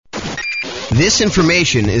This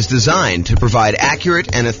information is designed to provide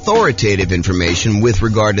accurate and authoritative information with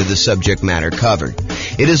regard to the subject matter covered.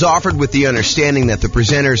 It is offered with the understanding that the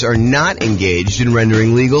presenters are not engaged in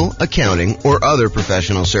rendering legal, accounting, or other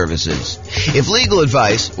professional services. If legal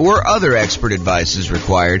advice or other expert advice is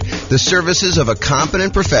required, the services of a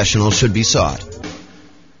competent professional should be sought.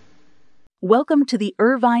 Welcome to the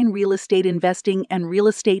Irvine Real Estate Investing and Real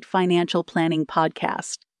Estate Financial Planning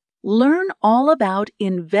Podcast. Learn all about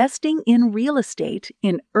investing in real estate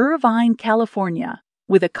in Irvine, California,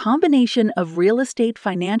 with a combination of real estate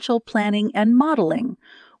financial planning and modeling,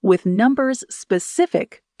 with numbers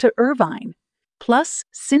specific to Irvine, plus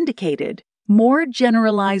syndicated, more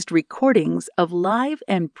generalized recordings of live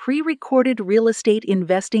and pre-recorded real estate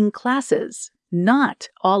investing classes, not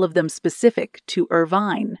all of them specific to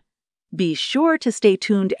Irvine. Be sure to stay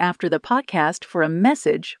tuned after the podcast for a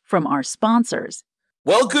message from our sponsors.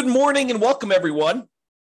 Well, good morning and welcome, everyone.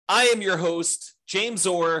 I am your host, James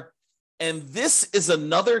Orr, and this is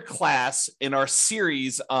another class in our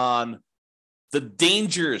series on the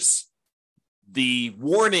dangers, the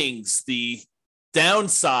warnings, the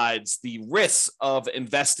downsides, the risks of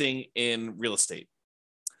investing in real estate.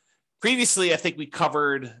 Previously, I think we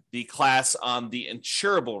covered the class on the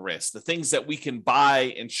insurable risk, the things that we can buy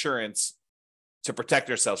insurance to protect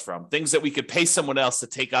ourselves from, things that we could pay someone else to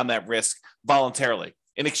take on that risk voluntarily.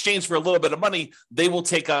 In exchange for a little bit of money, they will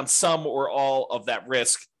take on some or all of that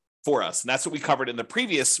risk for us. And that's what we covered in the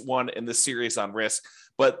previous one in this series on risk.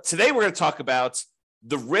 But today we're going to talk about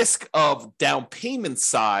the risk of down payment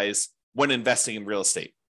size when investing in real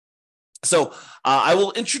estate. So I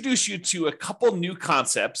will introduce you to a couple new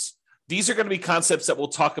concepts. These are going to be concepts that we'll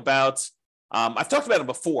talk about. I've talked about them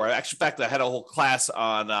before. Actually, in fact, I had a whole class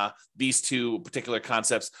on these two particular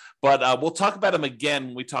concepts, but we'll talk about them again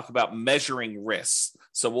when we talk about measuring risks.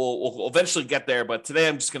 So we'll eventually get there, but today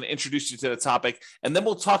I'm just going to introduce you to the topic, and then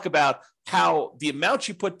we'll talk about how the amount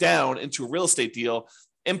you put down into a real estate deal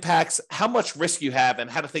impacts how much risk you have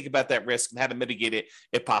and how to think about that risk and how to mitigate it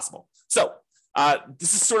if possible. So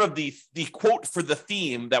this is sort of the quote for the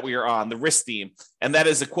theme that we are on, the risk theme, and that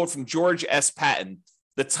is a quote from George S. Patton.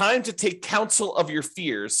 The time to take counsel of your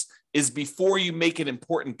fears is before you make an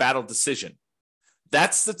important battle decision.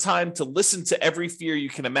 That's the time to listen to every fear you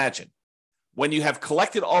can imagine. When you have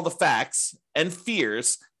collected all the facts and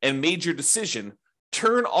fears and made your decision,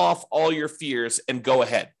 turn off all your fears and go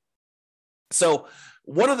ahead. So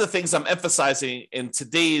one of the things I'm emphasizing in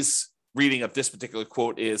today's reading of this particular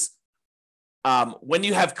quote is when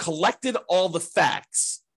you have collected all the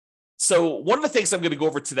facts. So one of the things I'm going to go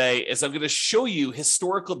over today is I'm going to show you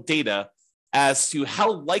historical data as to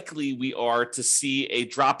how likely we are to see a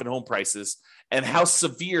drop in home prices and how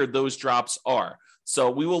severe those drops are. So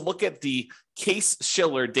we will look at the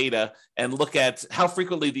Case-Shiller data and look at how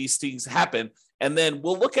frequently these things happen. And then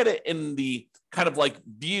we'll look at it in the kind of like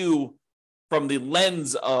view from the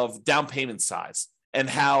lens of down payment size and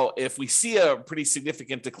how if we see a pretty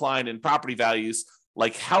significant decline in property values,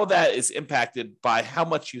 like how that is impacted by how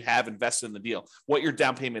much you have invested in the deal, what your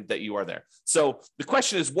down payment that you are there. So the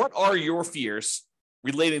question is, what are your fears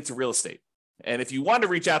relating to real estate? And if you want to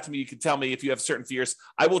reach out to me, you can tell me if you have certain fears.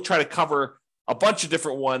 I will try to cover a bunch of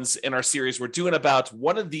different ones in our series. We're doing about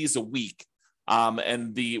one of these a week.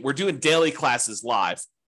 We're doing daily classes live.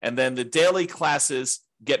 And then the daily classes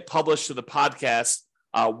get published to the podcast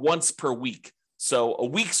once per week. So a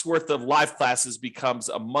week's worth of live classes becomes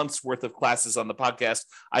a month's worth of classes on the podcast.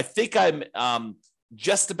 I think I'm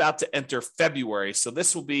just about to enter February. So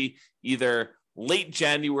this will be either late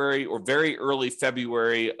January or very early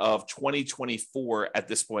February of 2024 at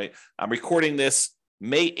this point. I'm recording this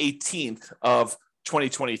May 18th of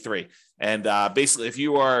 2023. And basically, if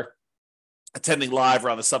you are attending live or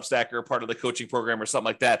on the Substack or part of the coaching program or something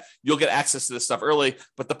like that, you'll get access to this stuff early,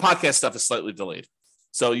 but the podcast stuff is slightly delayed.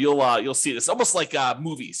 So you'll see this almost like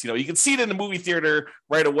movies. You can see it in the movie theater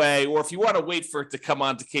right away, or if you want to wait for it to come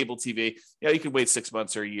on to cable TV, you can wait 6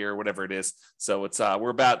 months or a year, whatever it is. So it's we're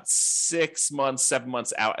about 6 months, 7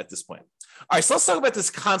 months out at this point. All right, so let's talk about this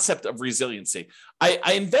concept of resiliency.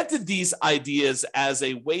 I invented these ideas as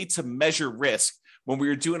a way to measure risk when we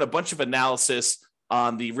were doing a bunch of analysis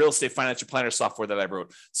on the real estate financial planner software that I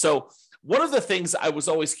wrote. So one of the things I was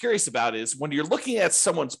always curious about is when you're looking at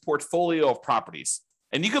someone's portfolio of properties.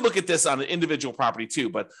 And you can look at this on an individual property too,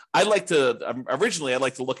 but I like to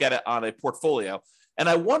look at it on a portfolio. And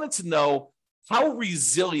I wanted to know how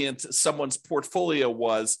resilient someone's portfolio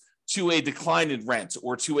was to a decline in rent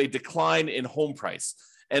or to a decline in home price.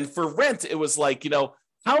 And for rent, it was like,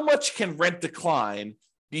 how much can rent decline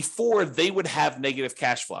before they would have negative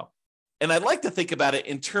cash flow? And I'd like to think about it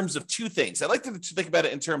in terms of two things. I'd like to think about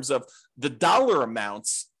it in terms of the dollar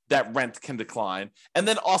amounts that rent can decline, and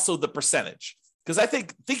then also the percentage. Because I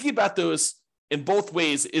think thinking about those in both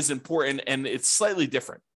ways is important, and it's slightly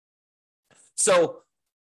different. So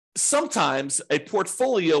sometimes a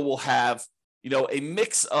portfolio will have, a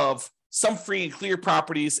mix of some free and clear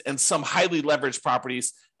properties and some highly leveraged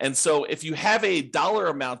properties. And so if you have a dollar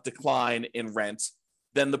amount decline in rent,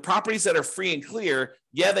 then the properties that are free and clear,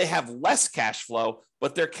 they have less cash flow,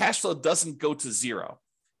 but their cash flow doesn't go to zero.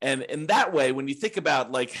 And in that way, when you think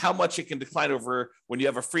about like how much it can decline over when you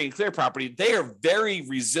have a free and clear property, they are very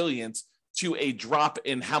resilient to a drop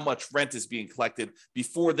in how much rent is being collected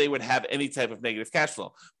before they would have any type of negative cash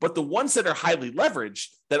flow. But the ones that are highly leveraged,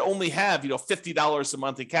 that only have $50 a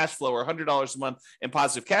month in cash flow or $100 a month in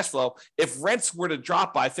positive cash flow, if rents were to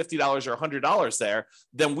drop by $50 or $100 there,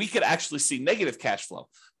 then we could actually see negative cash flow.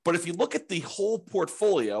 But if you look at the whole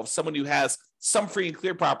portfolio of someone who has some free and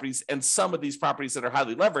clear properties and some of these properties that are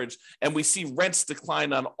highly leveraged, and we see rents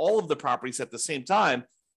decline on all of the properties at the same time,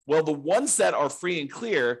 well, the ones that are free and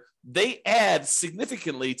clear, they add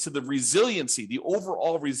significantly to the resiliency, the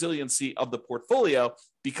overall resiliency of the portfolio,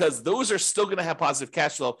 because those are still going to have positive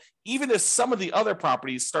cash flow, even if some of the other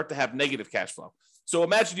properties start to have negative cash flow. So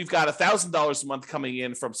imagine you've got $1,000 a month coming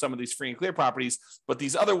in from some of these free and clear properties, but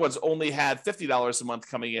these other ones only had $50 a month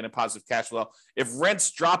coming in positive cash flow. If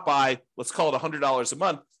rents drop by, let's call it $100 a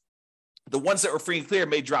month, the ones that were free and clear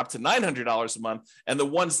may drop to $900 a month, and the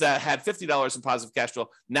ones that had $50 in positive cash flow,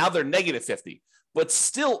 now they're negative 50. But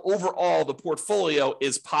still, overall, the portfolio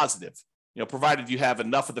is positive, provided you have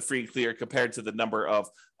enough of the free and clear compared to the number of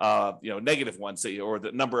negative ones, or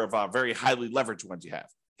the number of very highly leveraged ones you have.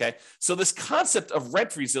 Okay, so this concept of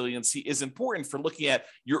rent resiliency is important for looking at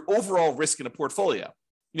your overall risk in a portfolio.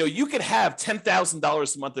 You could have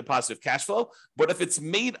 $10,000 a month in positive cash flow, but if it's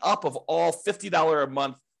made up of all $50 a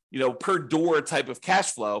month, per door type of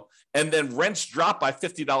cash flow, and then rents drop by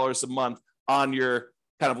 $50 a month on your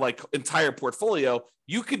kind of like entire portfolio,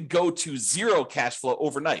 you could go to zero cash flow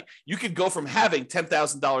overnight. You could go from having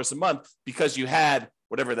 $10,000 a month because you had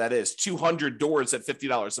whatever that is, 200 doors at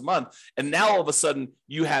 $50 a month. And now all of a sudden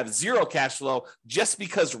you have zero cash flow just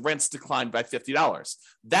because rents declined by $50.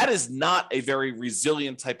 That is not a very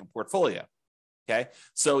resilient type of portfolio. Okay.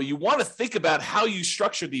 So you want to think about how you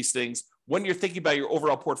structure these things when you're thinking about your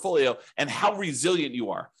overall portfolio and how resilient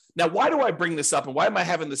you are. Now, why do I bring this up, and why am I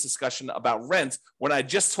having this discussion about rent when I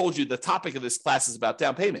just told you the topic of this class is about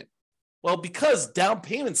down payment? Well, because down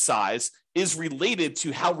payment size is related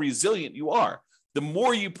to how resilient you are. The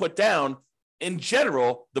more you put down, in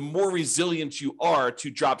general, the more resilient you are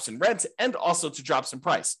to drops in rent and also to drops in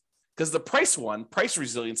price. Because the price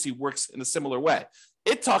resiliency works in a similar way.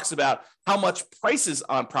 It talks about how much prices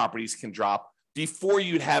on properties can drop before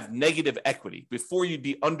you'd have negative equity, before you'd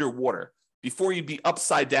be underwater, before you'd be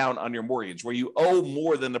upside down on your mortgage, where you owe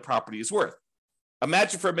more than the property is worth.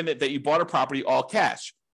 Imagine for a minute that you bought a property all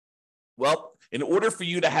cash. Well, in order for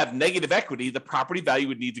you to have negative equity, the property value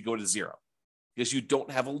would need to go to zero because you don't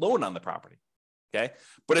have a loan on the property. Okay.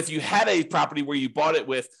 But if you had a property where you bought it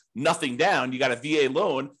with nothing down, you got a VA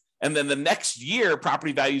loan, and then the next year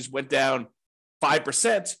property values went down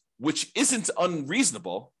 5%, which isn't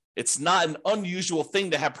unreasonable. It's not an unusual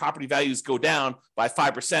thing to have property values go down by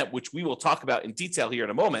 5%, which we will talk about in detail here in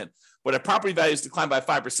a moment. But if property values decline by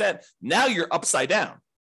 5%, now you're upside down.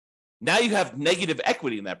 Now you have negative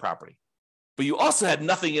equity in that property, but you also had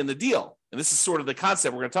nothing in the deal. And this is sort of the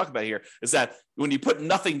concept we're going to talk about here, is that when you put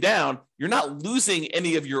nothing down, you're not losing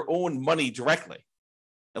any of your own money directly,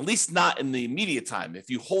 at least not in the immediate time. If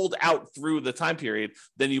you hold out through the time period,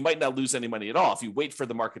 then you might not lose any money at all if you wait for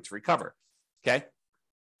the market to recover. Okay.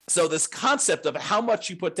 So this concept of how much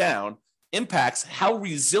you put down impacts how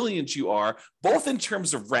resilient you are, both in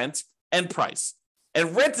terms of rent and price.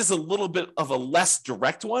 And rent is a little bit of a less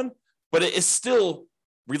direct one, but it is still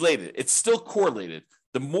related. It's still correlated.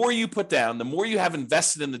 The more you put down, the more you have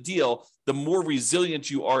invested in the deal, the more resilient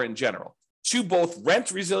you are in general. To both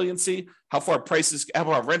rent resiliency, how far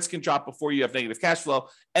rents can drop before you have negative cash flow,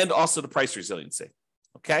 and also the price resiliency.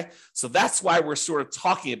 Okay, so that's why we're sort of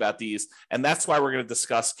talking about these, and that's why we're going to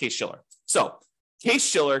discuss Case-Shiller. So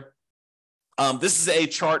Case-Shiller, this is a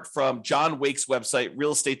chart from John Wake's website,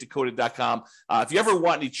 realestateDecoded.com. If you ever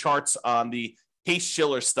want any charts on the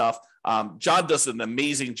Case-Shiller stuff. John does an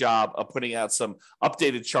amazing job of putting out some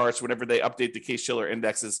updated charts whenever they update the Case-Shiller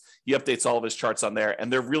indexes. He updates all of his charts on there,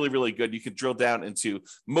 and they're really, really good. You can drill down into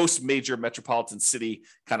most major metropolitan city,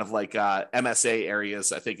 kind of like MSA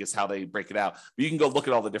areas, I think is how they break it out. But you can go look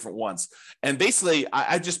at all the different ones. And basically,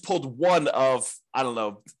 I just pulled one of,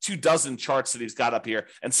 24 charts that he's got up here.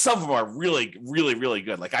 And some of them are really, really, really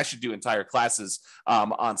good. Like I should do entire classes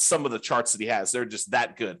on some of the charts that he has. They're just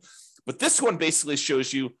that good. But this one basically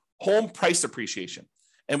shows you home price appreciation.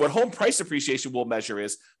 And what home price appreciation will measure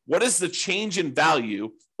is what is the change in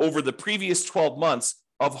value over the previous 12 months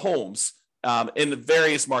of homes in the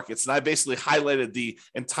various markets. And I basically highlighted the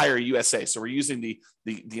entire USA. So we're using the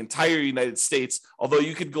entire United States, although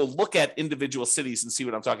you could go look at individual cities and see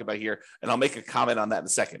what I'm talking about here. And I'll make a comment on that in a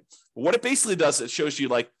second. But what it basically does, it shows you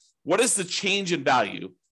like, what is the change in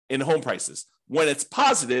value in home prices? When it's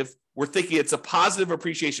positive, we're thinking it's a positive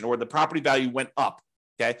appreciation or the property value went up.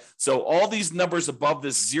 Okay, so all these numbers above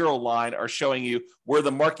this zero line are showing you where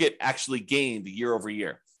the market actually gained year over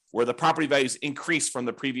year, where the property values increased from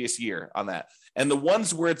the previous year on that. And the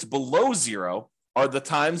ones where it's below zero are the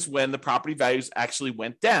times when the property values actually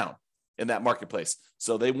went down in that marketplace.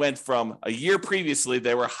 So they went from a year previously,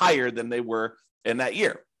 they were higher than they were in that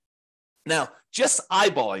year. Now, just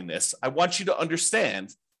eyeballing this, I want you to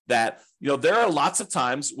understand that, there are lots of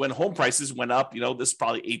times when home prices went up, this is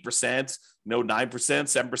probably 8%,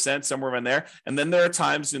 9%, 7%, somewhere in there. And then there are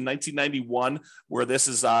times in 1991 where this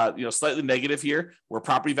is, slightly negative here, where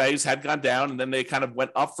property values had gone down and then they kind of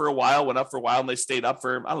went up for a while, and they stayed up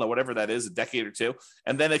for, whatever that is, a decade or two.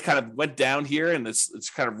 And then it kind of went down here and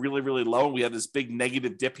it's kind of really, really low. We had this big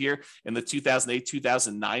negative dip here in the 2008,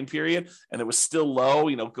 2009 period. And it was still low,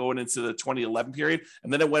 going into the 2011 period.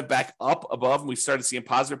 And then it went back up above and we started seeing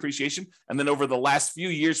positive appreciation. And then over the last few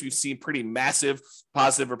years, we've seen pretty massive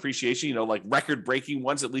positive appreciation, like record-breaking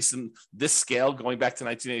ones, at least in this scale, going back to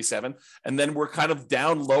 1987. And then we're kind of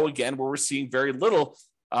down low again, where we're seeing very little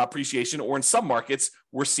appreciation, or in some markets,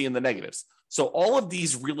 we're seeing the negatives. So all of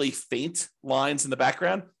these really faint lines in the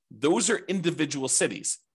background, those are individual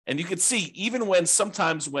cities. And you can see, even when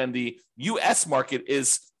sometimes when the U.S. market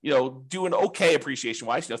is, doing okay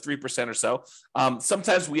appreciation-wise, 3% or so,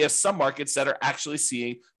 sometimes we have some markets that are actually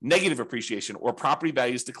seeing negative appreciation or property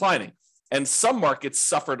values declining. And some markets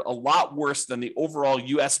suffered a lot worse than the overall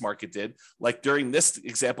U.S. market did. Like during this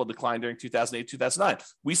example decline during 2008, 2009,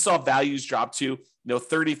 we saw values drop to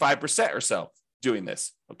 35% or so doing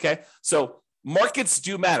this. Okay, so markets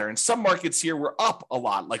do matter, and some markets here were up a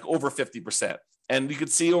lot, like over 50%. And you could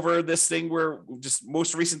see over this thing where just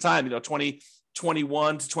most recent time,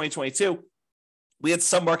 2021 to 2022, we had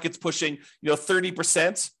some markets pushing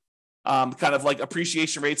 30%. Kind of like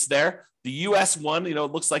appreciation rates there. The U.S. one, it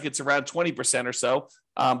looks like it's around 20% or so,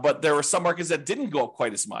 but there were some markets that didn't go up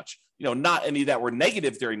quite as much. Not any that were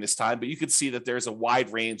negative during this time, but you could see that there's a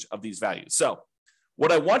wide range of these values. So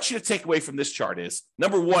what I want you to take away from this chart is,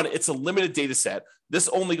 number one, it's a limited data set. This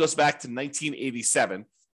only goes back to 1987.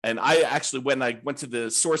 And I actually, when I went to the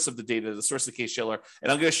source of the data, the source of Case-Shiller,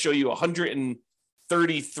 and I'm going to show you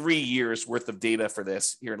 133 years worth of data for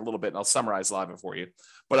this here in a little bit, and I'll summarize a lot of it for you.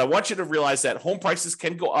 But I want you to realize that home prices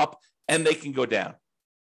can go up and they can go down.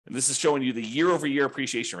 And this is showing you the year-over-year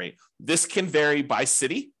appreciation rate. This can vary by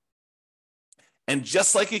city. And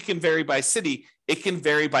just like it can vary by city, it can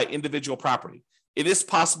vary by individual property. It is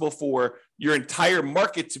possible for your entire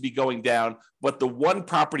market to be going down, but the one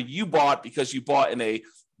property you bought because you bought in a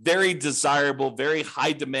very desirable, very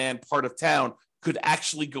high demand part of town could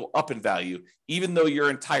actually go up in value, even though your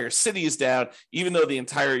entire city is down, even though the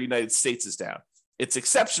entire United States is down. It's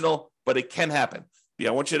exceptional, but it can happen. I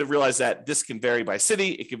want you to realize that this can vary by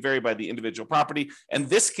city, it can vary by the individual property, and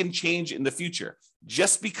this can change in the future.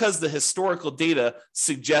 Just because the historical data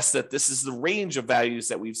suggests that this is the range of values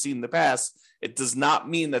that we've seen in the past, it does not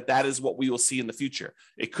mean that that is what we will see in the future.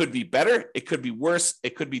 It could be better, it could be worse,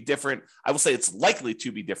 it could be different. I will say it's likely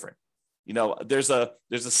to be different. There's a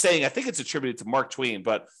saying, I think it's attributed to Mark Twain,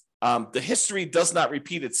 but the history does not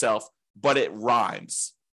repeat itself, but it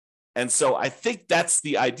rhymes. And so I think that's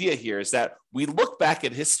the idea here, is that we look back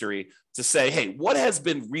at history to say, hey, what has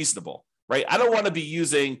been reasonable, right? I don't want to be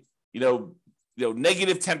using,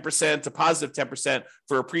 negative 10% to positive 10%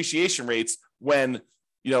 for appreciation rates when,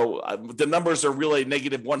 the numbers are really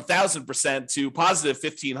negative 1,000% to positive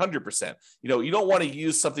 1,500%. You don't want to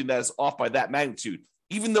use something that is off by that magnitude.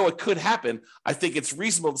 Even though it could happen, I think it's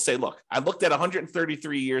reasonable to say, look, I looked at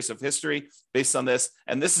 133 years of history based on this,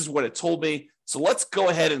 and this is what it told me. So let's go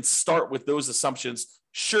ahead and start with those assumptions.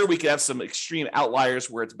 Sure, we could have some extreme outliers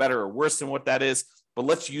where it's better or worse than what that is, but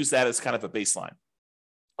let's use that as kind of a baseline.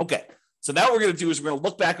 Okay, So now what we're going to do is we're going to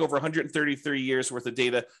look back over 133 years worth of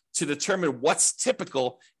data to determine what's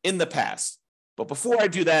typical in the past. But before I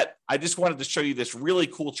do that, I just wanted to show you this really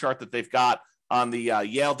cool chart that they've got on the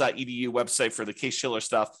Yale.edu website for the Case-Shiller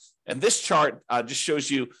stuff. And this chart just shows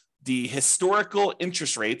you the historical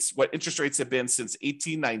interest rates, what interest rates have been since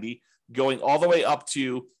 1890, going all the way up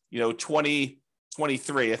to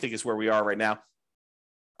 2023, I think is where we are right now.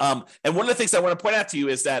 And one of the things I want to point out to you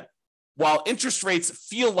is that while interest rates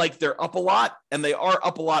feel like they're up a lot, and they are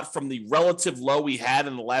up a lot from the relative low we had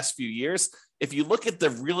in the last few years, if you look at the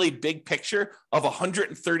really big picture of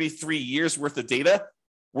 133 years worth of data,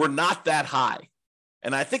 we're not that high.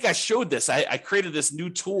 And I think I showed this. I created this new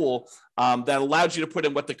tool that allowed you to put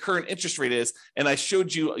in what the current interest rate is. And I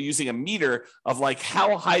showed you using a meter of like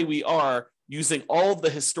how high we are using all of the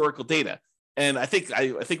historical data. And I think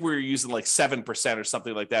we were using like 7% or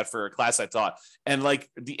something like that for a class I taught. And like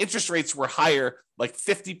the interest rates were higher like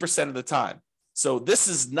 50% of the time. So this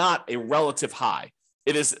is not a relative high.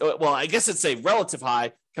 It is, well, I guess it's a relative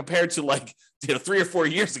high compared to like 3 or 4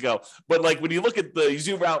 years ago. But like when you look at you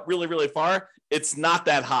zoom out really, really far, it's not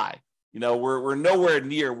that high. We're nowhere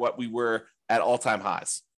near what we were at all-time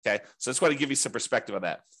highs. Okay. So I just want to give you some perspective on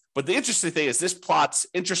that. But the interesting thing is this plots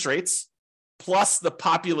interest rates plus the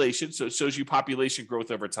population. So it shows you population growth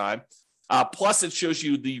over time. Plus it shows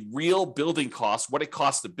you the real building costs, what it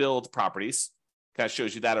costs to build properties. Kind of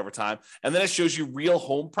shows you that over time. And then it shows you real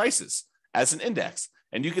home prices as an index.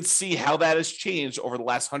 And you can see how that has changed over the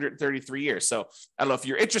last 133 years. So I don't know if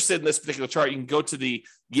you're interested in this particular chart, you can go to the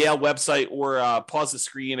Yale website or pause the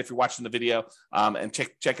screen if you're watching the video and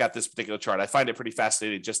check out this particular chart. I find it pretty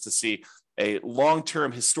fascinating just to see a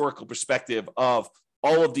long-term historical perspective of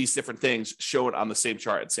all of these different things shown on the same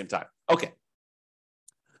chart at the same time. Okay.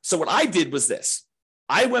 So what I did was this.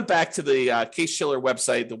 I went back to the Case-Shiller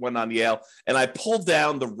website, the one on Yale, and I pulled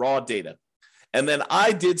down the raw data. And then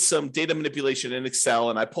I did some data manipulation in Excel,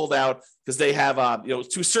 and I pulled out, because they have,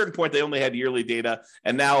 to a certain point, they only had yearly data.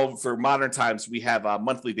 And now for modern times, we have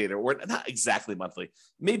monthly data, or not exactly monthly.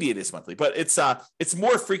 Maybe it is monthly, but it's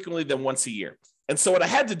more frequently than once a year. And so what I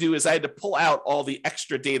had to do is I had to pull out all the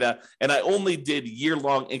extra data, and I only did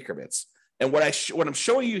year-long increments. And what I'm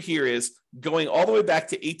showing you here is going all the way back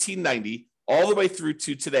to 1890, all the way through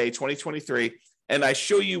to today, 2023, and I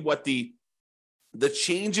show you what the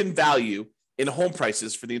change in value in home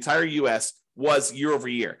prices for the entire U.S. was year over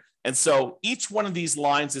year. And so each one of these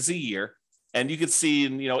lines is a year. And you can see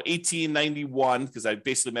in 1891, because I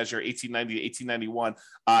basically measure 1890 to 1891,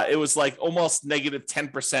 it was like almost negative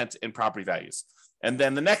 10% in property values. And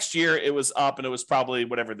then the next year it was up, and it was probably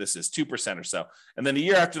whatever this is, 2% or so. And then the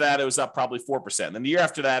year after that, it was up probably 4%. And then the year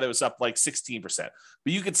after that, it was up like 16%.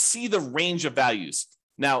 But you could see the range of values.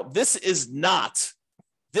 Now, this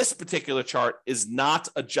particular chart is not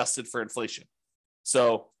adjusted for inflation.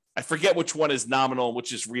 So I forget which one is nominal and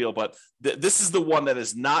which is real, but this is the one that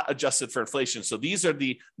is not adjusted for inflation. So these are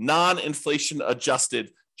the non-inflation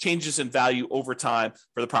adjusted changes in value over time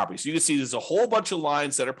for the property. So you can see there's a whole bunch of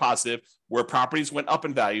lines that are positive where properties went up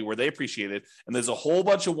in value, where they appreciated, and there's a whole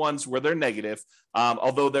bunch of ones where they're negative,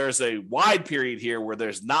 although there's a wide period here where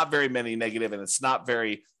there's not very many negative, and it's not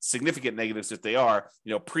very significant negatives if they are.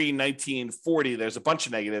 Pre-1940, there's a bunch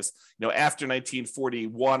of negatives. After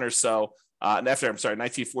 1941 or so, and after,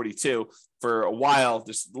 1942, for a while,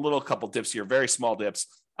 there's a little couple dips here, very small dips.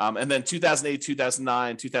 And then 2008,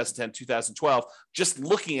 2009, 2010, 2012, just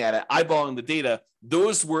looking at it, eyeballing the data,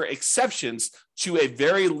 those were exceptions to a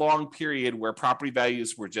very long period where property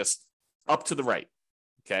values were just up to the right.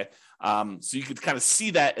 Okay. So you could kind of see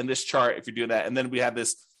that in this chart if you're doing that. And then we have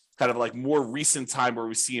this kind of like more recent time where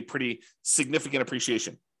we see a pretty significant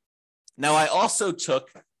appreciation. Now, I also took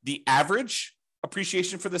the average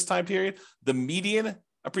appreciation for this time period, the median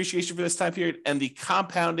appreciation for this time period, and the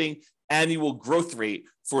compounding annual growth rate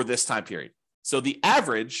for this time period. So the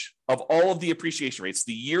average of all of the appreciation rates,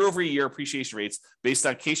 the year over year appreciation rates based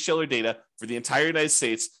on Case-Shiller data for the entire United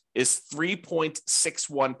States is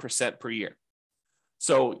 3.61% per year.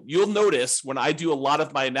 So you'll notice when I do a lot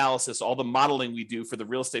of my analysis, all the modeling we do for the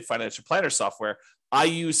real estate financial planner software, I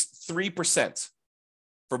use 3%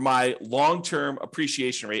 for my long-term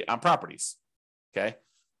appreciation rate on properties. Okay.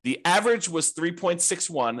 The average was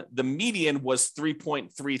 3.61. The median was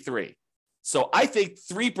 3.33. So I think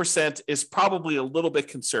 3% is probably a little bit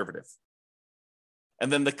conservative.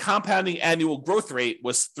 And then the compounding annual growth rate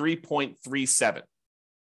was 3.37.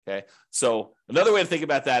 Okay. So another way to think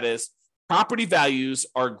about that is property values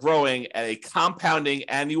are growing at a compounding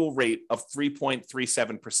annual rate of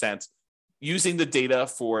 3.37% using the data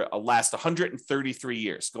for the last 133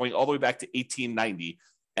 years, going all the way back to 1890.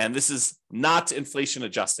 And this is not inflation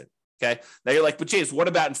adjusted. Okay. Now you're like, but James, what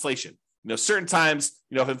about inflation? Certain times,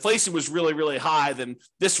 if inflation was really, really high, then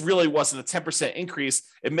this really wasn't a 10% increase.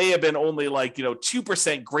 It may have been only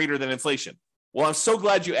 2% greater than inflation. Well, I'm so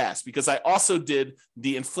glad you asked, because I also did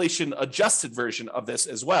the inflation adjusted version of this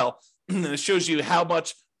as well. And it shows you how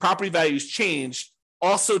much property values changed,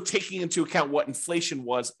 also taking into account what inflation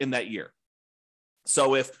was in that year.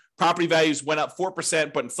 So if property values went up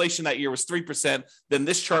 4%, but inflation that year was 3%, then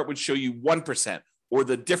this chart would show you 1%, or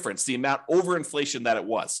the difference, the amount over inflation that it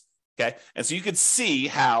was. Okay. And so you could see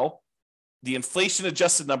how the inflation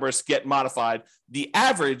adjusted numbers get modified. The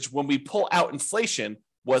average when we pull out inflation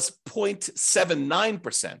was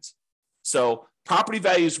 0.79%. So property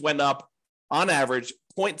values went up on average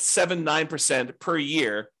 0.79% per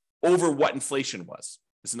year over what inflation was.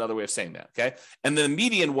 Is another way of saying that. Okay. And the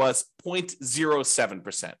median was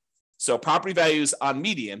 0.07%. So property values on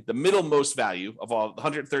median, the middlemost value of all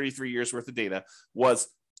 133 years worth of data, was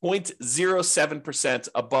 0.07%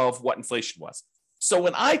 above what inflation was. So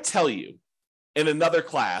when I tell you in another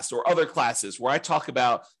class or other classes where I talk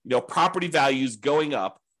about, property values going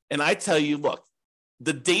up, and I tell you, look,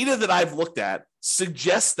 the data that I've looked at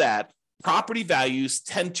suggests that property values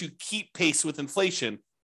tend to keep pace with inflation,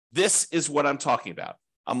 this is what I'm talking about.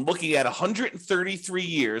 I'm looking at 133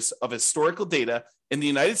 years of historical data in the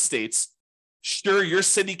United States. Sure, your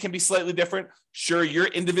city can be slightly different. Sure, your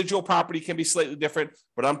individual property can be slightly different.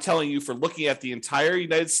 But I'm telling you, for looking at the entire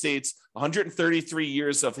United States, 133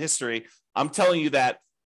 years of history, I'm telling you that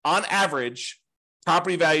on average,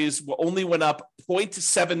 property values only went up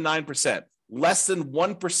 0.79%, less than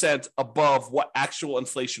 1% above what actual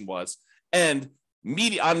inflation was. And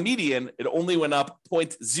on median, it only went up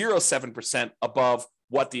 0.07% above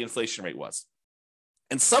what the inflation rate was.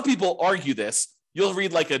 And some people argue this. You'll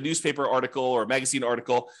read a newspaper article or a magazine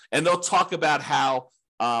article, and they'll talk about how,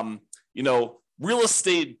 real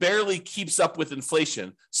estate barely keeps up with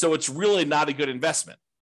inflation, so it's really not a good investment.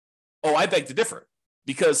 Oh, I beg to differ,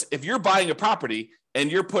 because if you're buying a property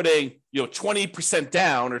and you're putting, 20%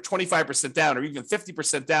 down or 25% down or even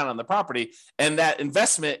 50% down on the property, and that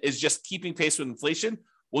investment is just keeping pace with inflation,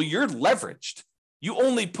 well, you're leveraged. You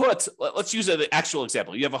only put, let's use an actual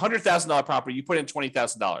example. You have a $100,000 property, you put in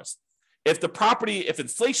 $20,000. If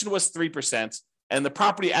inflation was 3% and the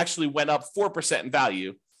property actually went up 4% in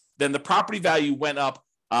value, then the property value went up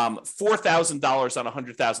 $4,000 on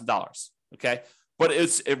 $100,000. Okay. But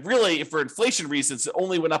it really, for inflation reasons, it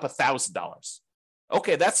only went up $1,000.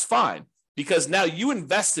 Okay. That's fine, because now you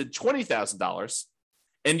invested $20,000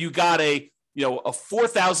 and you got a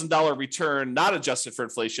 $4,000 return not adjusted for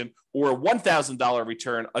inflation, or a $1,000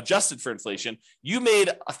 return adjusted for inflation. You made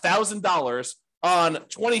 $1,000 on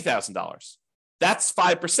 $20,000. That's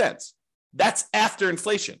 5%. That's after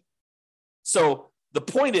inflation. So the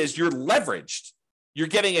point is, you're leveraged. You're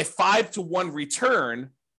getting a 5-to-1 return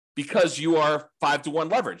because you are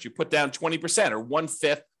 5-to-1 leverage. You put down 20% or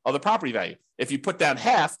 1/5 of the property value. If you put down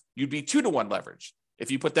half, you'd be 2-to-1 leverage. If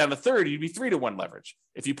you put down a third, you'd be 3-to-1 leverage.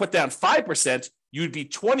 If you put down 5%, you'd be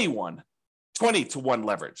 20-to-1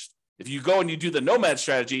 leveraged. If you go and you do the nomad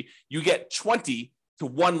strategy, you get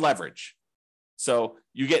 20-to-1 leverage. So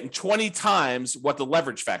you're getting 20 times what the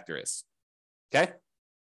leverage factor is. Okay.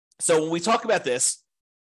 So when we talk about this,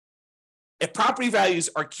 if property values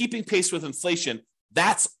are keeping pace with inflation,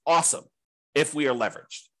 that's awesome if we are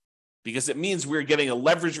leveraged, because it means we're getting a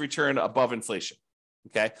leverage return above inflation.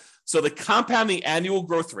 Okay. So the compounding annual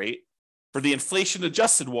growth rate for the inflation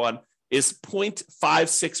adjusted one is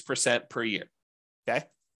 0.56% per year. Okay.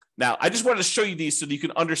 Now, I just wanted to show you these so that you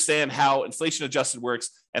can understand how inflation adjusted works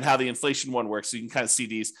and how the inflation one works. So you can kind of see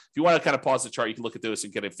these. If you want to kind of pause the chart, you can look at those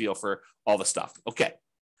and get a feel for all the stuff. Okay.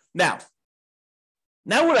 Now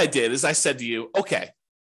what I did is I said to you, okay,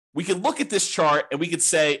 we can look at this chart and we could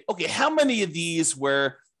say, okay, how many of these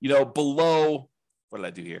were, below, what did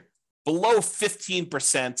I do here? Below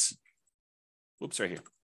 15%. Whoops, right here.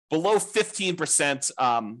 Below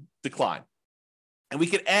 15% decline. And we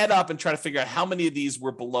could add up and try to figure out how many of these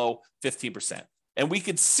were below 15%. And we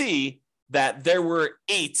could see that there were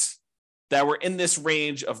 8 that were in this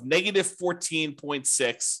range of negative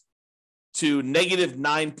 14.6 to negative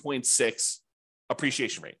 9.6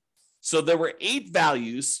 appreciation rate. So there were 8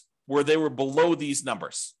 values where they were below these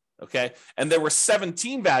numbers. Okay. And there were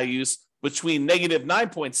 17 values between negative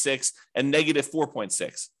 9.6 and negative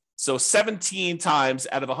 4.6. So 17 times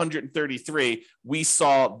out of 133, we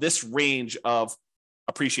saw this range of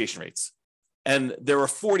appreciation rates. And there were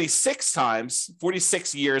 46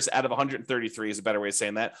 years out of 133 is a better way of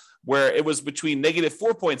saying that, where it was between negative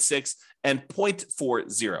 4.6 and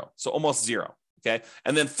 0.40. So almost zero. Okay.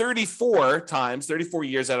 And then 34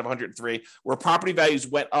 years out of 103, where property values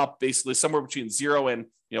went up basically somewhere between 0 and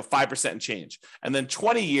 5% and change. And then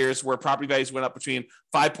 20 years where property values went up between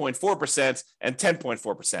 5.4% and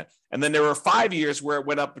 10.4%. And then there were 5 years where it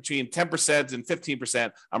went up between 10% and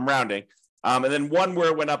 15%. I'm rounding. And then one where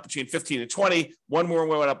it went up between 15 and 20, one where it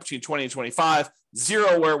went up between 20 and 25,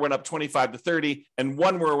 0 where it went up 25 to 30, and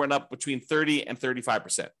one where it went up between 30 and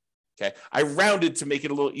 35%. Okay. I rounded to make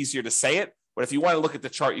it a little easier to say it, but if you want to look at the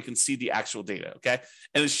chart, you can see the actual data. Okay.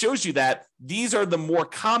 And it shows you that these are the more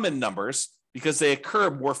common numbers because they occur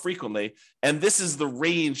more frequently. And this is the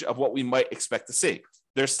range of what we might expect to see.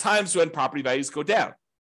 There's times when property values go down,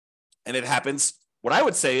 and it happens, what I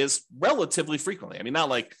would say is relatively frequently. I mean, not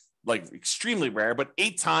like extremely rare, but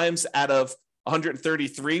 8 times out of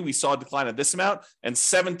 133, we saw a decline of this amount, and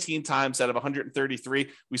 17 times out of 133,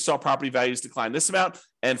 we saw property values decline this amount,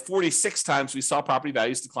 and 46 times we saw property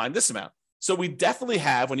values decline this amount. So we definitely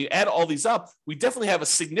have, when you add all these up, we definitely have a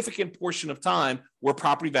significant portion of time where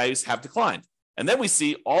property values have declined. And then we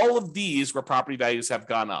see all of these where property values have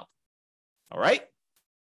gone up. All right.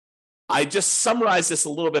 I just summarized this a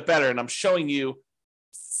little bit better, and I'm showing you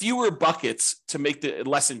fewer buckets to make the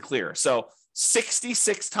lesson clear. So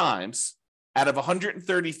 66 times out of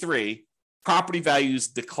 133, property values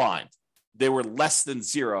declined. They were less than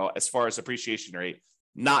 0 as far as appreciation rate,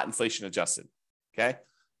 not inflation adjusted. Okay.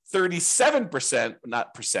 37%,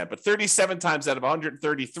 not percent, but 37 times out of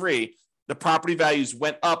 133, the property values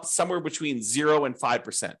went up somewhere between 0 and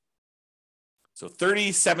 5%. So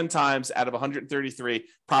 37 times out of 133,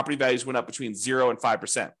 property values went up between 0 and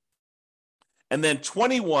 5%. And then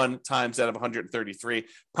 21 times out of 133,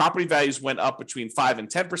 property values went up between 5 and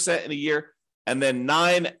 10% in a year. And then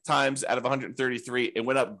 9 times out of 133, it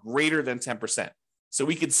went up greater than 10%. So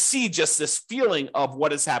we could see just this feeling of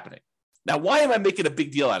what is happening. Now, why am I making a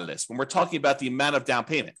big deal out of this when we're talking about the amount of down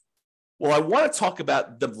payment? Well, I want to talk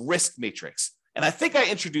about the risk matrix. And I think I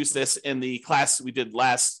introduced this in the class we did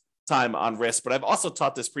last time on risk, but I've also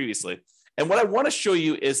taught this previously. And what I want to show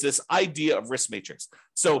you is this idea of risk matrix.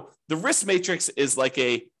 So the risk matrix is like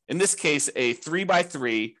in this case, a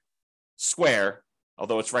 3x3 square,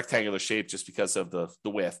 although it's rectangular shape just because of the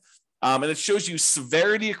width. And it shows you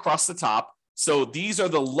severity across the top. So these are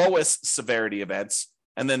the lowest severity events.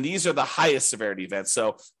 And then these are the highest severity events.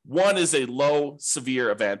 So 1 is a low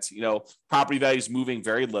severe event, property values moving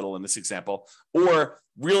very little in this example, or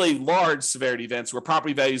really large severity events where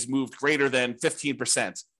property values moved greater than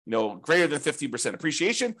 15%, greater than 15%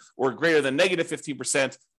 appreciation, or greater than negative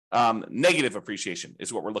 15% negative appreciation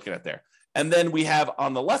is what we're looking at there. And then we have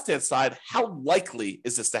on the left-hand side, how likely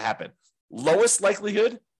is this to happen? Lowest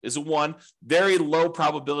likelihood is a 1, very low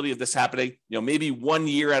probability of this happening, maybe 1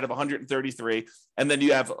 year out of 133. And then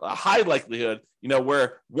you have a high likelihood,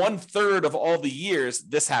 where 1/3 of all the years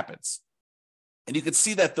this happens. And you can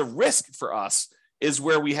see that the risk for us is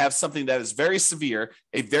where we have something that is very severe,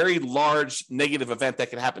 a very large negative event that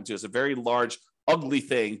can happen to us, a very large, ugly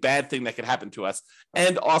thing, bad thing that can happen to us.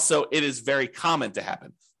 And also it is very common to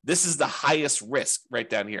happen. This is the highest risk right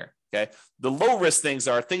down here. Okay. The low risk things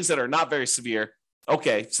are things that are not very severe.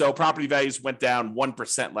 Okay, so property values went down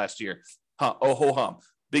 1% last year. Oh, ho hum.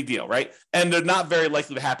 Big deal, right? And they're not very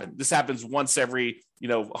likely to happen. This happens once every,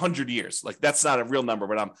 100 years. Like that's not a real number,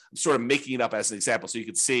 but I'm sort of making it up as an example. So you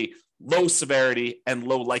can see low severity and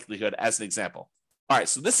low likelihood as an example. All right,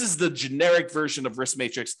 so this is the generic version of risk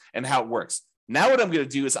matrix and how it works. Now what I'm going to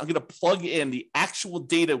do is I'm going to plug in the actual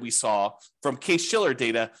data we saw from Case-Shiller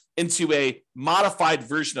data into a modified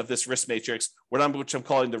version of this risk matrix, which I'm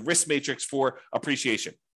calling the risk matrix for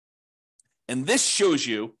appreciation. And this shows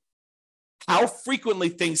you how frequently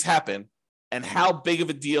things happen and how big of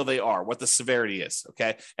a deal they are, what the severity is,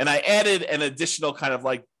 okay? And I added an additional kind of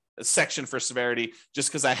like a section for severity just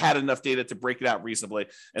because I had enough data to break it out reasonably.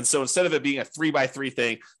 And so instead of it being a 3x3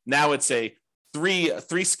 thing, now it's a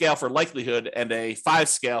three scale for likelihood and a 5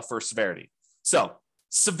 scale for severity. So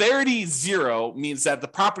severity 0 means that the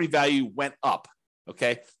property value went up,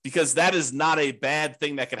 okay? Because that is not a bad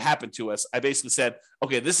thing that could happen to us. I basically said,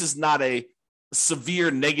 okay, this is not a severe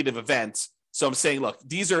negative event. So I'm saying, look,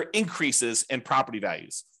 these are increases in property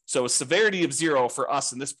values. So a severity of 0 for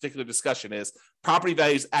us in this particular discussion is property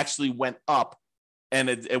values actually went up and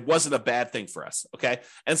it wasn't a bad thing for us, okay?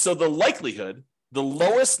 And so the likelihood, the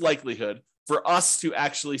lowest likelihood for us to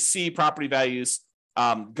actually see property values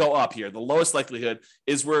go up here, the lowest likelihood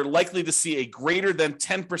is we're likely to see a greater than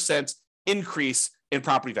 10% increase in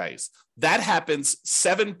property values. That happens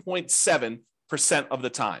 7.7% of the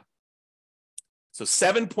time. So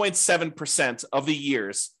 7.7% of the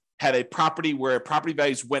years had a property where property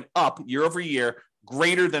values went up year over year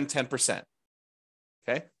greater than 10%.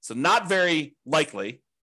 Okay, so not very likely,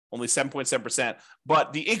 only 7.7%,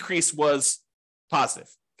 but the increase was positive.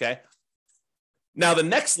 Okay, now the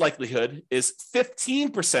next likelihood is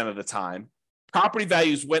 15% of the time, property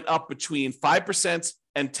values went up between 5%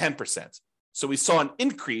 and 10%. So we saw an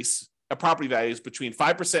increase of property values between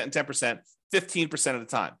 5% and 10%, 15% of the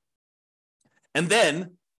time. And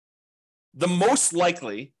then the most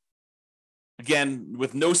likely, again,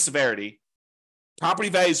 with no severity, property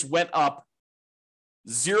values went up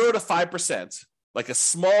 0 to 5%, like a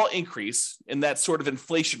small increase in that sort of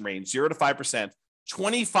inflation range, 0 to 5%,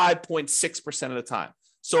 25.6% of the time.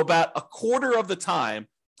 So about a quarter of the time,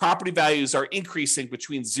 property values are increasing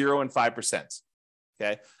between 0 and 5%.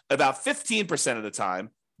 Okay. About 15% of the time,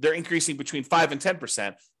 they're increasing between 5 and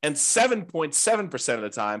 10%, and 7.7% of the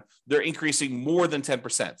time, they're increasing more than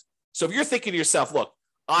 10%. So if you're thinking to yourself, look,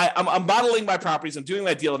 I'm modeling my properties, I'm doing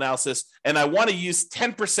my deal analysis, and I want to use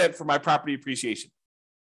 10% for my property appreciation.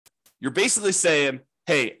 You're basically saying,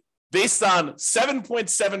 hey, based on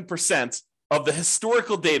 7.7% of the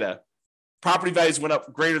historical data, property values went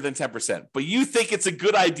up greater than 10%. But you think it's a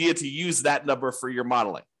good idea to use that number for your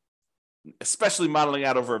modeling, especially modeling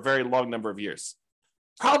out over a very long number of years.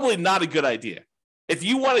 Probably not a good idea. If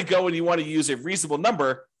you want to go and you want to use a reasonable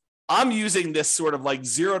number, I'm using this sort of like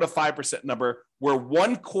 0 to 5% number where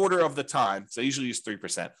 1/4 of the time, so I usually use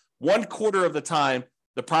 3%, 1/4 of the time,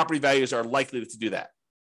 the property values are likely to do that.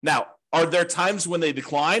 Now, are there times when they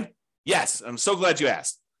decline? Yes, I'm so glad you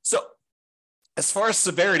asked. So as far as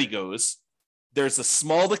severity goes, there's a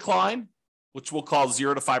small decline, which we'll call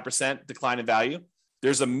 0 to 5% decline in value.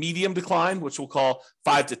 There's a medium decline, which we'll call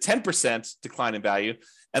 5 to 10% decline in value.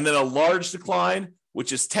 And then a large decline,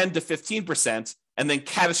 which is 10 to 15%, and then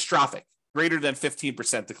catastrophic, greater than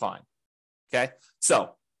 15% decline. Okay.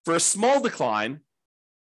 So for a small decline,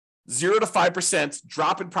 0 to 5%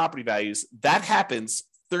 drop in property values, that happens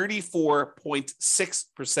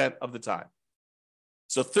 34.6% of the time.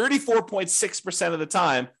 So 34.6% of the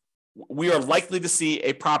time, we are likely to see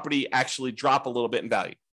a property actually drop a little bit in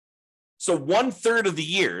value. So 1/3 of the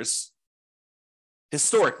years,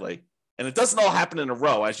 historically, and it doesn't all happen in a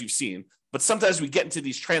row, as you've seen, but sometimes we get into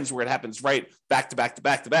these trends where it happens right back to back to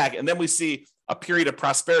back to back, and then we see a period of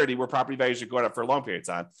prosperity where property values are going up for a long period of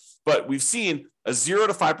time. But we've seen a 0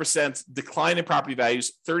 to 5% decline in property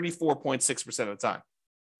values 34.6% of the time.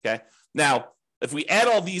 Okay. Now, if we add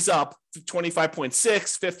all these up,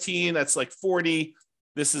 25.6, 15, that's like 40.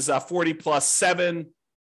 This is 40 plus 7.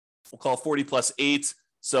 We'll call it 40 plus 8.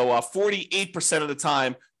 So 48% of the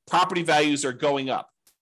time, property values are going up.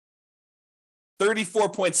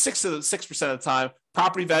 34.6% of the time,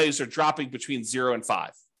 property values are dropping between 0 and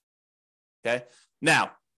 5. Okay.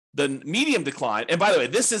 Now, the medium decline, and by the way,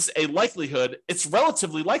 this is a likelihood. It's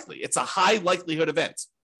relatively likely. It's a high likelihood event,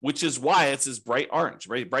 which is why it's this bright orange,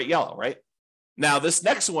 right? Bright yellow, right? Now, this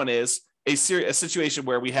next one is a situation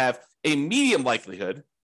where we have a medium likelihood.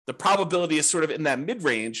 The probability is sort of in that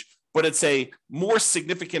mid-range, but it's a more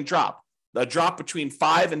significant drop, a drop between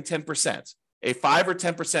 5 and 10%. A 5 or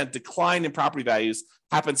 10% decline in property values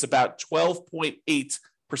happens about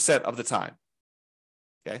 12.8% of the time.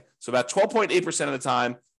 Okay, so about 12.8% of the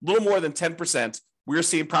time, a little more than 10%, we're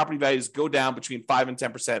seeing property values go down between 5 and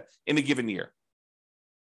 10% in a given year.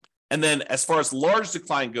 And then as far as large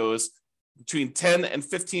decline goes, between 10 and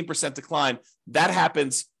 15% decline, that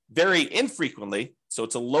happens very infrequently. So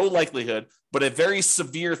it's a low likelihood, but a very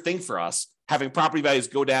severe thing for us, having property values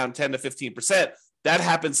go down 10 to 15%. That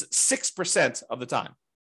happens 6% of the time.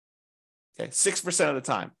 Okay, 6% of the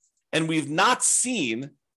time. And we've not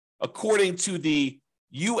seen, according to the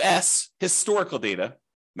US historical data,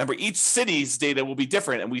 remember each city's data will be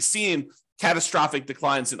different, and we've seen catastrophic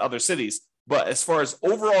declines in other cities. But as far as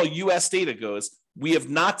overall US data goes, we have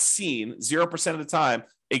not seen 0% of the time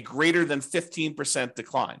a greater than 15%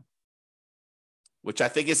 decline, which I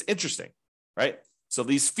think is interesting, right? So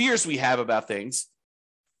these fears we have about things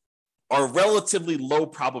are relatively low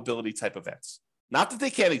probability type events. Not that they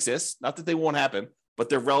can't exist, not that they won't happen, but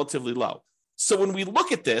they're relatively low. So when we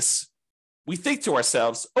look at this, we think to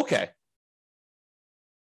ourselves, okay,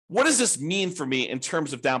 what does this mean for me in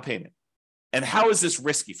terms of down payment? And how is this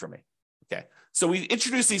risky for me? Okay, so we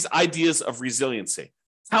introduce these ideas of resiliency.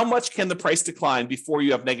 How much can the price decline before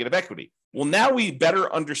you have negative equity? Well, now we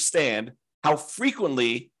better understand how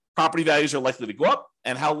frequently property values are likely to go up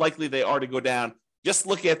and how likely they are to go down. Just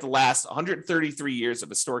looking at the last 133 years of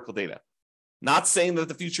historical data. Not saying that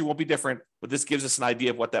the future won't be different, but this gives us an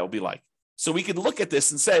idea of what that will be like. So we can look at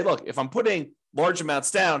this and say, look, if I'm putting large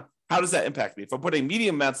amounts down, how does that impact me? If I'm putting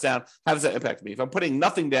medium amounts down, how does that impact me? If I'm putting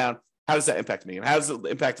nothing down, how does that impact me? And how does it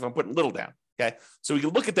impact if I'm putting little down? Okay, so we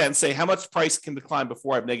can look at that and say, how much price can decline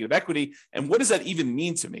before I have negative equity? And what does that even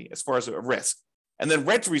mean to me as far as a risk? And then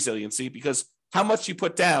rent resiliency, because how much you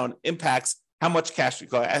put down impacts how much cash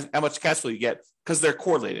flow you get, because they're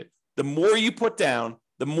correlated. The more you put down,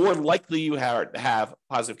 the more likely you are to have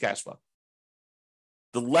positive cash flow.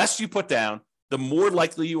 The less you put down, the more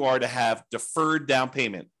likely you are to have deferred down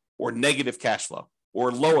payment or negative cash flow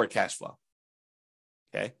or lower cash flow.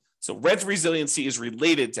 Okay, so rent resiliency is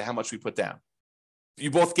related to how much we put down.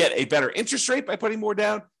 You both get a better interest rate by putting more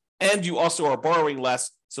down, and you also are borrowing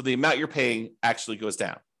less, so the amount you're paying actually goes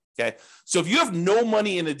down. Okay, so if you have no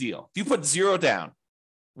money in a deal, if you put zero down,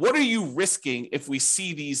 what are you risking if we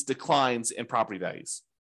see these declines in property values?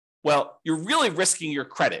 Well, you're really risking your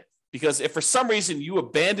credit, because if for some reason you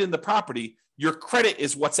abandon the property, your credit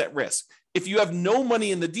is what's at risk. If you have no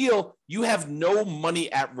money in the deal, you have no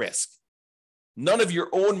money at risk. None of your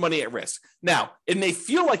own money at risk. Now, it may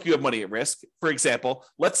feel like you have money at risk. For example,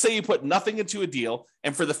 let's say you put nothing into a deal,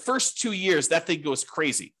 and for the first 2 years, that thing goes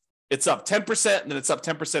crazy. It's up 10%, and then it's up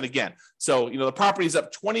 10% again. So, the property is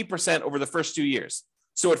up 20% over the first 2 years.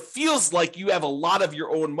 So it feels like you have a lot of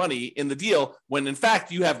your own money in the deal, when in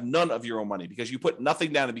fact you have none of your own money because you put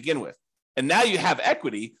nothing down to begin with. And now you have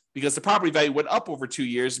equity because the property value went up over 2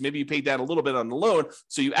 years. Maybe you paid down a little bit on the loan,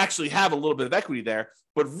 so you actually have a little bit of equity there.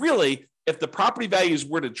 But really, if the property values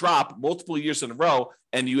were to drop multiple years in a row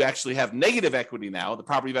and you actually have negative equity now, the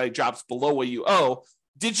property value drops below what you owe,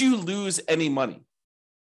 did you lose any money?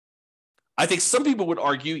 I think some people would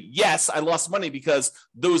argue, yes, I lost money because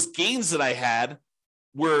those gains that I had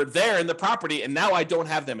were there in the property and now I don't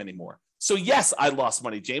have them anymore. So yes, I lost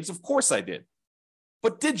money, James. Of course I did.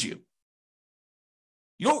 But did you?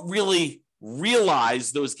 You don't really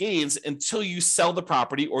realize those gains until you sell the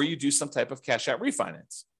property or you do some type of cash out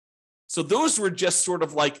refinance. So those were just sort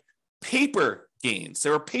of like paper gains.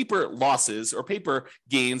 There were paper losses or paper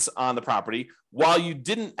gains on the property while you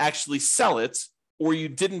didn't actually sell it or you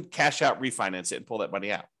didn't cash out refinance it and pull that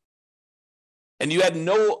money out. And you had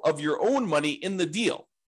no of your own money in the deal.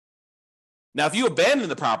 Now, if you abandon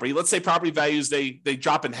the property, let's say property values, they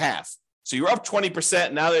drop in half. So you're up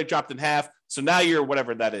 20%, now they dropped in half. So now you're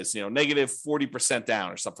whatever that is, negative 40%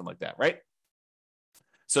 down or something like that, right?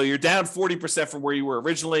 So you're down 40% from where you were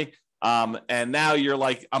originally. And now you're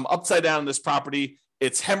like, I'm upside down in this property.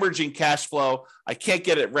 It's hemorrhaging cash flow. I can't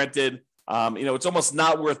get it rented. It's almost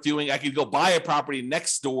not worth doing. I could go buy a property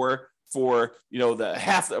next door for, the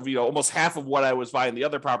half of, almost half of what I was buying the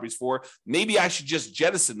other properties for. Maybe I should just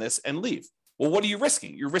jettison this and leave. Well, what are you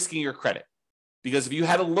risking? You're risking your credit. Because if you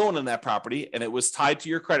had a loan on that property and it was tied to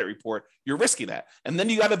your credit report, you're risking that. And then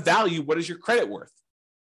you got to value, what is your credit worth?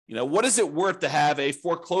 What is it worth to have a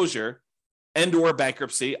foreclosure and or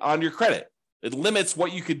bankruptcy on your credit? It limits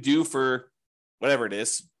what you could do for whatever it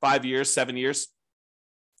is, 5 years, 7 years,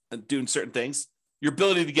 and doing certain things. Your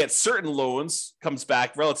ability to get certain loans comes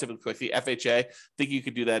back relatively quickly. FHA, I think you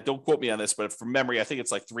could do that. Don't quote me on this, but from memory, I think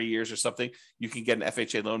it's like 3 years or something. You can get an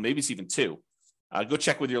FHA loan. Maybe it's even 2. Go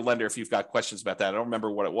check with your lender if you've got questions about that. I don't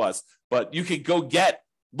remember what it was, but you could go get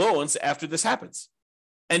loans after this happens.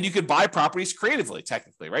 And you could buy properties creatively,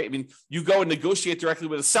 technically, right? I mean, you go and negotiate directly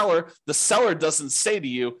with a seller. The seller doesn't say to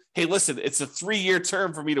you, hey, listen, it's a 3-year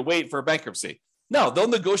term for me to wait for a bankruptcy. No, they'll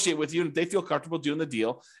negotiate with you and they feel comfortable doing the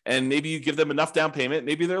deal. And maybe you give them enough down payment.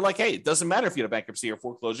 Maybe they're like, hey, it doesn't matter if you had a bankruptcy or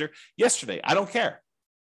foreclosure yesterday. I don't care.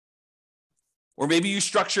 Or maybe you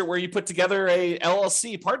structure where you put together a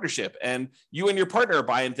LLC partnership and you and your partner are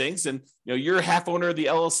buying things and you're a half owner of the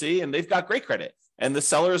LLC and they've got great credit and the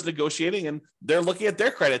seller is negotiating and they're looking at their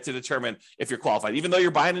credit to determine if you're qualified, even though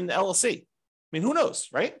you're buying an LLC. I mean, who knows,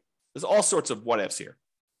 right? There's all sorts of what ifs here.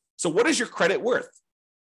 So what is your credit worth?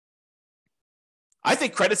 I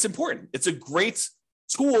think credit's important. It's a great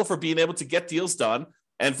tool for being able to get deals done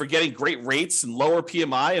and for getting great rates and lower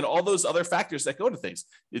PMI and all those other factors that go to things.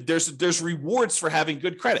 There's rewards for having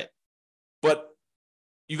good credit, but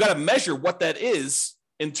you got to measure what that is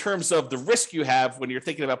in terms of the risk you have when you're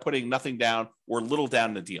thinking about putting nothing down or little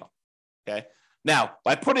down in the deal. Okay. Now,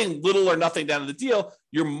 by putting little or nothing down in the deal,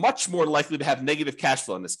 you're much more likely to have negative cash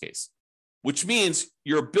flow in this case, which means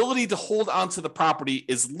your ability to hold onto the property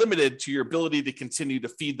is limited to your ability to continue to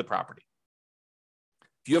feed the property.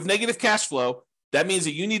 If you have negative cash flow, that means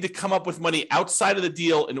that you need to come up with money outside of the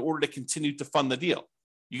deal in order to continue to fund the deal.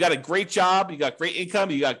 You got a great job, you got great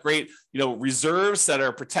income, you got great, reserves that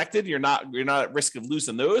are protected. You're not at risk of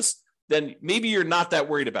losing those. Then maybe you're not that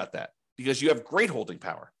worried about that because you have great holding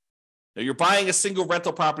power. Now you're buying a single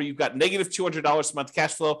rental property, you've got negative $200 a month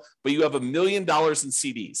cash flow, but you have $1 million in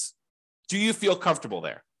CDs. Do you feel comfortable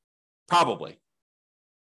there? Probably.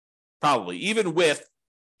 Even with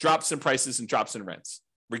drops in prices and drops in rents,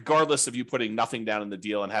 regardless of you putting nothing down in the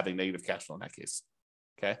deal and having negative cash flow in that case.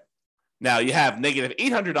 Okay. Now you have negative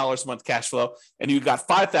 $800 a month cash flow and you've got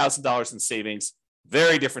 $5,000 in savings.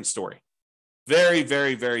 Very different story. Very,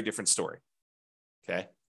 very, very different story. Okay.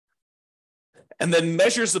 And then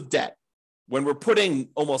measures of debt. When we're putting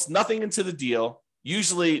almost nothing into the deal,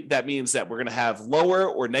 usually that means that we're going to have lower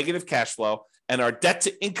or negative cash flow, and our debt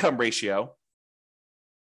to income ratio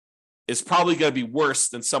is probably going to be worse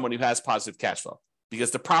than someone who has positive cash flow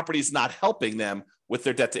because the property is not helping them with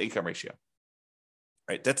their debt to income ratio.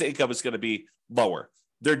 Right? Debt to income is going to be lower.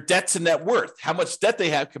 Their debt to net worth, how much debt they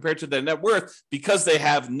have compared to their net worth, because they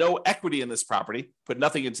have no equity in this property, put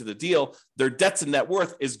nothing into the deal, their debt to net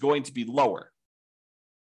worth is going to be lower.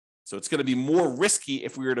 So it's going to be more risky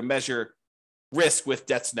if we were to measure risk with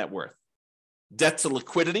debt to net worth. Debt to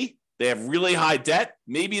liquidity, they have really high debt.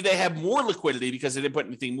 Maybe they have more liquidity because they didn't put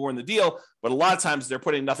anything more in the deal, but a lot of times they're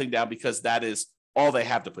putting nothing down because that is all they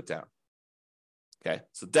have to put down. Okay,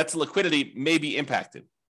 so debt to liquidity may be impacted.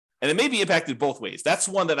 And it may be impacted both ways. That's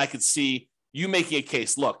one that I could see you making a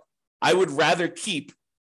case. Look, I would rather keep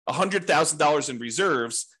 $100,000 in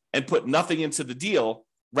reserves and put nothing into the deal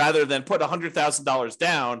rather than put $100,000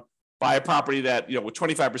 down, buy a property that, with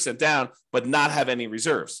 25% down, but not have any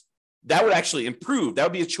reserves. That would actually improve. That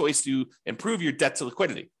would be a choice to improve your debt to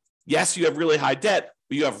liquidity. Yes, you have really high debt,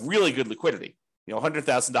 but you have really good liquidity,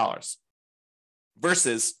 $100,000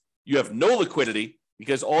 versus you have no liquidity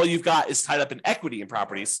because all you've got is tied up in equity in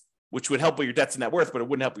properties, which would help with your debt to net worth, but it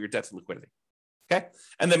wouldn't help with your debt to liquidity. Okay.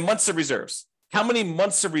 And then months of reserves. How many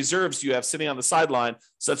months of reserves do you have sitting on the sideline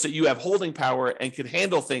such that you have holding power and can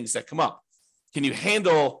handle things that come up? Can you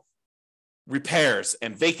handle repairs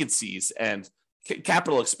and vacancies and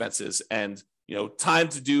capital expenses and, time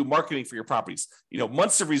to do marketing for your properties?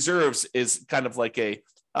 Months of reserves is kind of like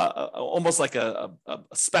almost like a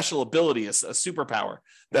special ability, a superpower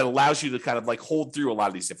that allows you to kind of like hold through a lot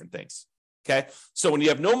of these different things. Okay. So when you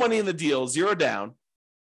have no money in the deal, zero down,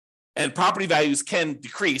 and property values can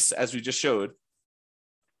decrease, as we just showed,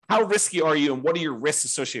 how risky are you and what are your risks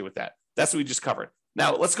associated with that? That's what we just covered.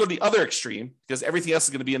 Now let's go to the other extreme because everything else is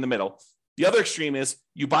going to be in the middle. The other extreme is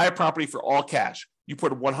you buy a property for all cash. You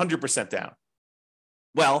put 100% down.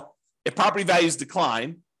 Well, if property values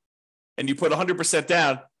decline and you put 100%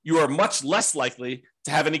 down, you are much less likely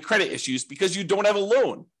to have any credit issues because you don't have a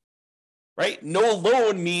loan, right? No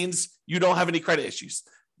loan means you don't have any credit issues.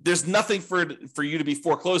 There's nothing for you to be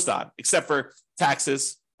foreclosed on except for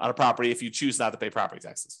taxes on a property if you choose not to pay property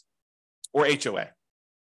taxes or HOA,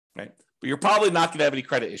 right? But you're probably not going to have any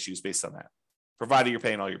credit issues based on that, provided you're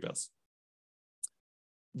paying all your bills.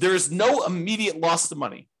 There's no immediate loss of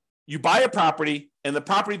money. You buy a property and the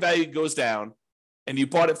property value goes down and you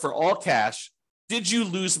bought it for all cash. Did you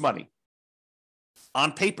lose money?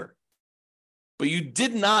 On paper. But you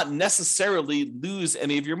did not necessarily lose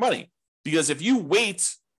any of your money because if you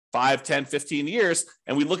wait 5, 10, 15 years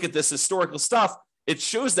and we look at this historical stuff, it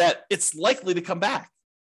shows that it's likely to come back.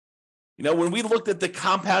 When we looked at the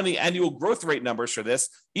compounding annual growth rate numbers for this,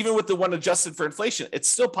 even with the one adjusted for inflation, it's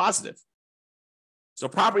still positive. So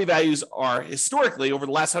property values are historically, over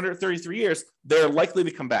the last 133 years, they're likely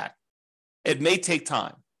to come back. It may take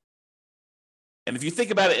time. And if you think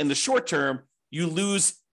about it in the short term, you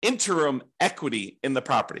lose interim equity in the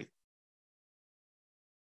property.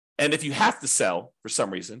 And if you have to sell for some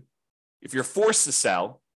reason, if you're forced to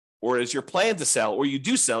sell, or is your plan to sell, or you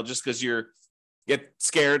do sell just because you get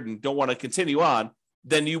scared and don't want to continue on,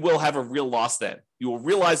 then you will have a real loss then. You will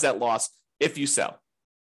realize that loss if you sell.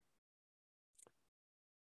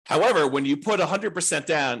 However, when you put 100%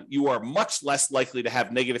 down, you are much less likely to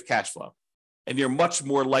have negative cash flow, and you're much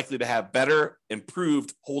more likely to have better,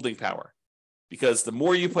 improved holding power. Because the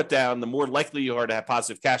more you put down, the more likely you are to have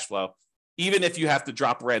positive cash flow, even if you have to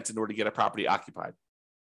drop rent in order to get a property occupied.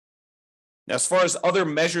 Now, as far as other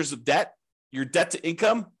measures of debt, your debt to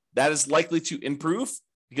income, that is likely to improve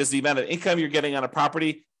because the amount of income you're getting on a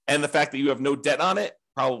property and the fact that you have no debt on it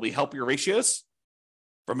probably help your ratios.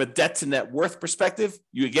 From a debt to net worth perspective,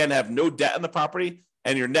 you again have no debt on the property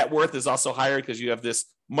and your net worth is also higher because you have this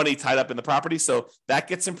money tied up in the property. So that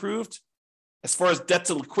gets improved. As far as debt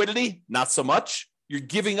to liquidity, not so much. You're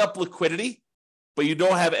giving up liquidity, but you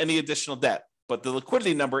don't have any additional debt. But the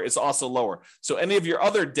liquidity number is also lower. So any of your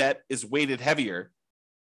other debt is weighted heavier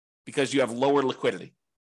because you have lower liquidity.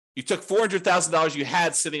 You took $400,000 you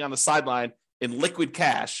had sitting on the sideline in liquid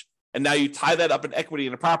cash, and now you tie that up in equity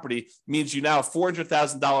in a property, means you now have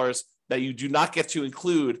 $400,000 that you do not get to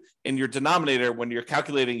include in your denominator when you're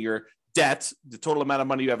calculating your debt, the total amount of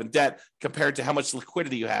money you have in debt, compared to how much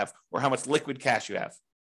liquidity you have or how much liquid cash you have.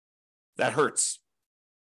 That hurts.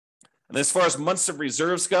 And as far as months of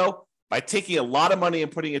reserves go, by taking a lot of money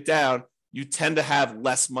and putting it down, you tend to have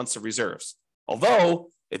less months of reserves. Although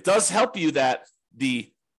it does help you that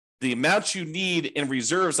the amount you need in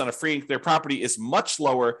reserves on a free and clear property is much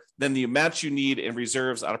lower than the amount you need in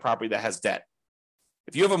reserves on a property that has debt.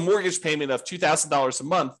 If you have a mortgage payment of $2,000 a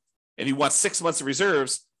month and you want 6 months of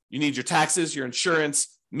reserves, you need your taxes, your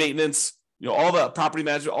insurance, maintenance, all the property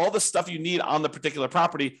management, all the stuff you need on the particular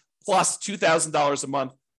property, plus $2,000 a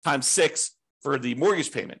month times 6 for the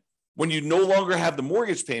mortgage payment. When you no longer have the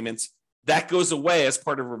mortgage payments, that goes away as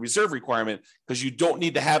part of a reserve requirement because you don't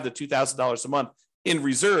need to have the $2,000 a month in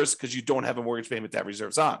reserves because you don't have a mortgage payment to have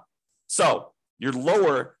reserves on. So it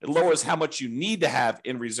lowers how much you need to have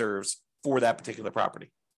in reserves for that particular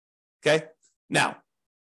property. Okay. Now,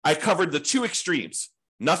 I covered the two extremes,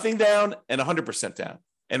 nothing down and 100% down,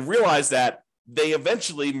 and realized that they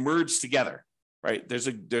eventually merge together, right? There's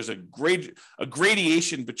a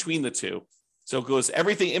gradation between the two. So it goes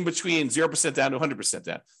everything in between 0% down to 100%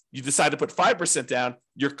 down. You decide to put 5% down,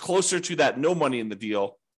 you're closer to that no money in the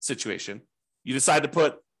deal situation. You decide to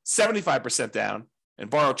put 75% down and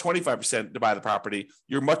borrow 25% to buy the property,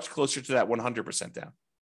 you're much closer to that 100% down.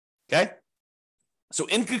 Okay? So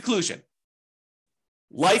in conclusion,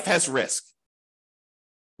 life has risk.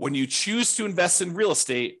 When you choose to invest in real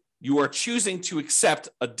estate, you are choosing to accept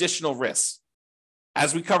additional risks.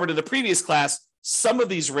 As we covered in the previous class, some of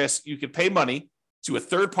these risks you could pay money to a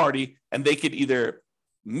third party and they could either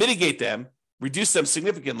mitigate them, reduce them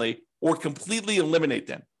significantly, or completely eliminate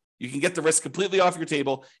them. You can get the risk completely off your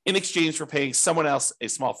table in exchange for paying someone else a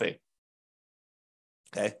small fee.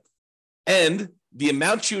 Okay. And the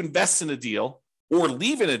amount you invest in a deal or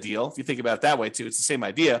leave in a deal, if you think about it that way too, it's the same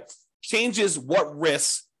idea, changes what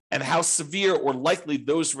risks and how severe or likely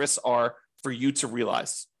those risks are for you to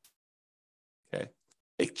realize. Okay.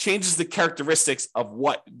 It changes the characteristics of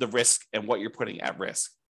what the risk and what you're putting at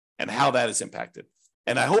risk and how that is impacted.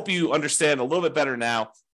 And I hope you understand a little bit better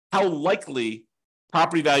now how likely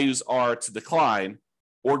property values are to decline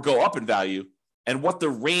or go up in value and what the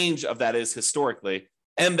range of that is historically,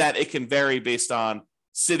 and that it can vary based on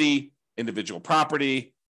city, individual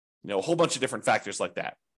property, a whole bunch of different factors like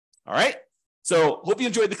that. All right. So hope you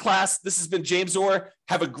enjoyed the class. This has been James Orr.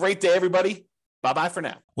 Have a great day, everybody. Bye-bye for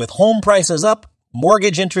now. With home prices up,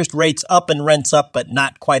 mortgage interest rates up, and rents up, but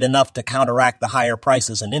not quite enough to counteract the higher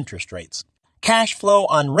prices and interest rates, cash flow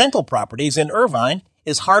on rental properties in Irvine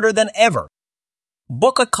is harder than ever.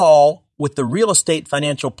 Book a call with the Real Estate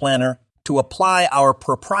Financial Planner to apply our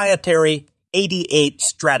proprietary 88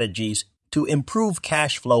 strategies to improve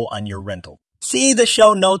cash flow on your rental. See the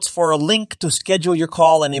show notes for a link to schedule your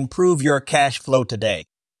call and improve your cash flow today.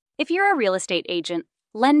 If you're a real estate agent,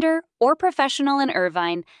 lender, or professional in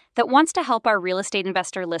Irvine that wants to help our real estate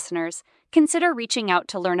investor listeners, consider reaching out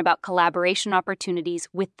to learn about collaboration opportunities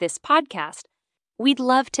with this podcast. We'd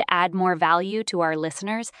love to add more value to our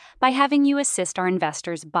listeners by having you assist our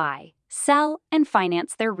investors buy, sell, and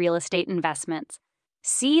finance their real estate investments.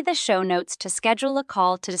 See the show notes to schedule a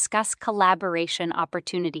call to discuss collaboration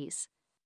opportunities.